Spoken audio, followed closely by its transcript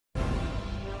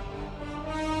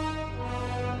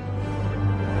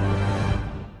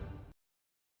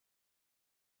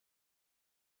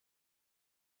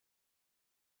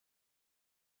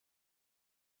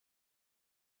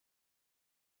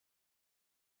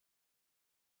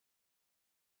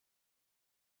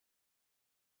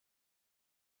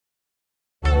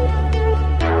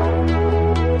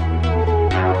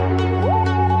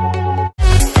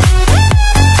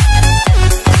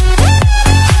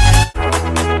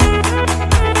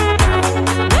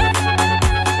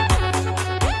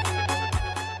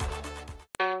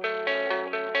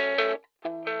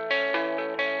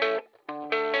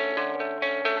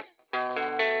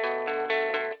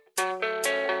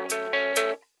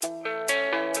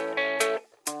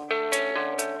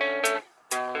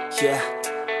yeah.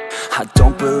 I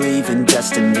don't believe in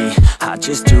destiny, I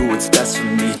just do what's best for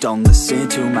me. Don't listen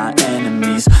to my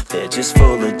enemies, they're just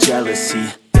full of jealousy.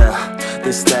 Yeah,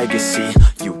 this legacy,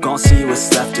 you gon' see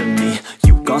what's left of me.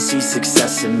 You gon' see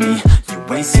success in me,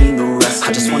 you ain't seen the rest of me.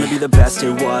 I just wanna be the best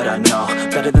at what I know,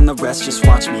 better than the rest, just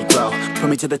watch me grow. Put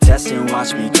me to the test and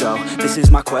watch me go. This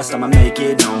is my quest, I'ma make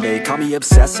it known. They call me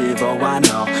obsessive, oh I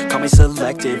know. Call me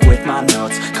selective with my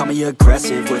notes, call me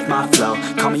aggressive with my flow,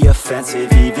 call me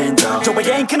offensive even though Joe, I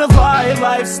ain't gonna lie,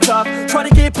 life's tough. Try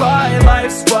to get by,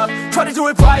 life's rough. Try to do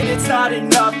it right, it's not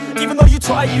enough. Even though you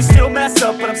try, you still mess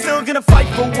up. But I'm still gonna fight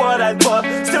for what I love,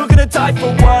 still gonna die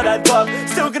for what I love,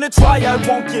 still gonna try, I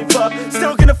won't give up,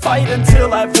 still gonna fight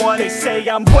until I've won. They say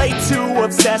I'm way too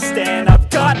obsessed and I've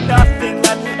got nothing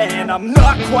left, and I'm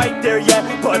not quite there yet,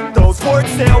 but those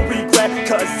words they'll regret,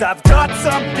 cause I've got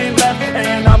something left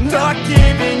and I'm not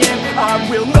giving in. I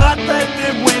will not let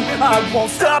them win, I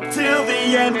won't stop till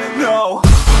the end, no.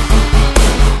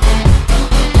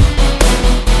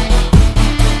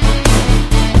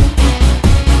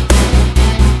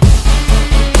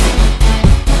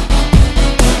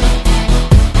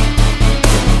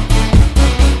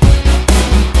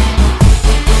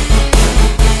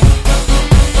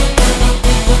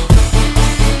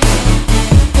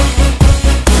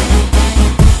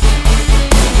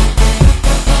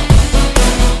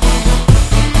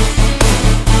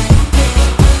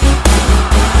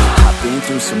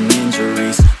 Some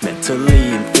injuries,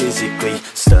 mentally and physically.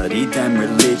 Studied them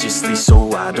religiously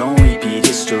so I don't repeat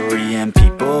history. And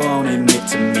people won't admit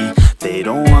to me they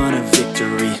don't want a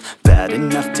victory bad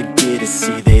enough to get a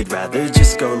C. They'd rather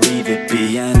just go leave it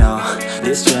be. And oh,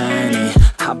 this journey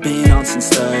I've been on since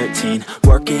 13,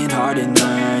 working hard and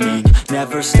learning,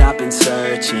 never stopping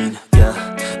searching.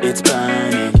 Yeah, it's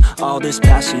burning, all this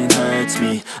passion hurts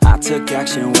me. I took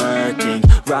action working,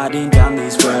 writing down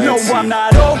these words. No, I'm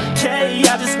not okay,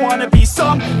 I just wanna be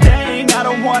something. I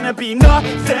don't wanna be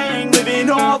nothing, living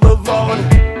all alone.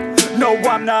 No,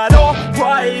 I'm not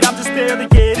alright, I'm just barely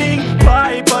getting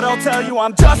by. But I'll tell you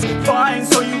I'm just fine,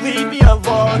 so you leave me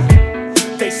alone.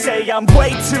 They say I'm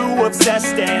way too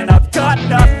obsessed and I've got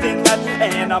nothing left,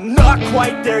 and I'm not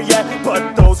quite there yet,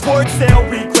 but those words they'll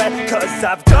regret, cause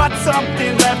I've got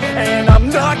something left and I'm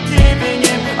not giving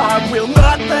in. I will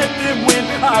not let them win,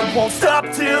 I won't stop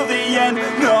till the end,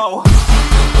 no.